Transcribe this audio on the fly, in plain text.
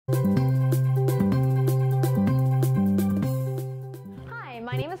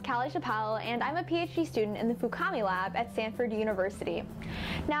My name is Callie Chappelle, and I'm a PhD student in the Fukami lab at Stanford University.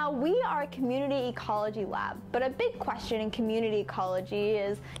 Now, we are a community ecology lab, but a big question in community ecology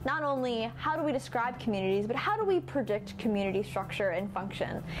is not only how do we describe communities, but how do we predict community structure and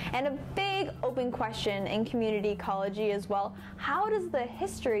function? And a big open question in community ecology is, well, how does the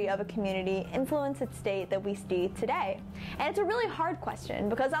history of a community influence its state that we see today? And it's a really hard question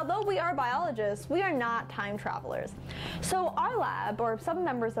because although we are biologists, we are not time travelers. So our lab, or some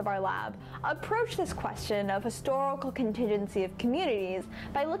members of our lab, approach this question of historical contingency of communities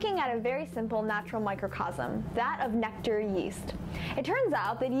by looking at a very simple natural microcosm, that of nectar yeast. It turns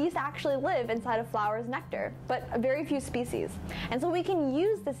out that yeast actually live inside a flower's nectar, but a very few species. And so we can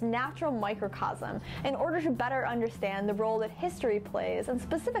use this natural microcosm in order to better understand the role that history plays, and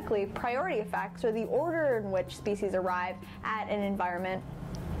specifically priority effects, or the order in which species arrive at an environment,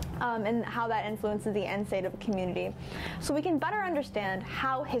 and how that influences the end state of a community. So we can better understand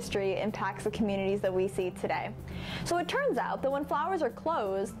how history impacts the communities that we see today. So it turns out that when flowers are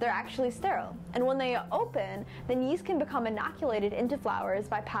closed, they're actually sterile. And when they open, then yeast can become inoculated into flowers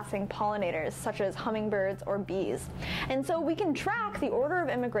by passing pollinators, such as hummingbirds or bees. And so we can track the order of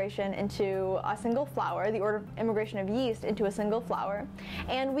immigration into a single flower, the order of immigration of yeast into a single flower,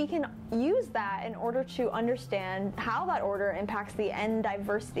 and we can use that in order to understand how that order impacts the end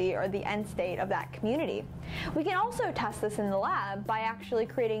diversity, or the end state of that community. We can also test this in the lab by actually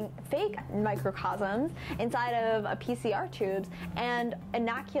creating fake microcosms inside of a PCR tubes and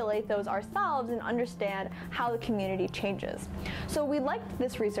inoculate those ourselves and understand how the community changes. So we liked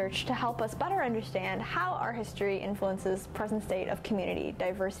this research to help us better understand how our history influences present state of community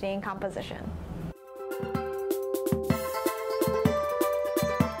diversity and composition.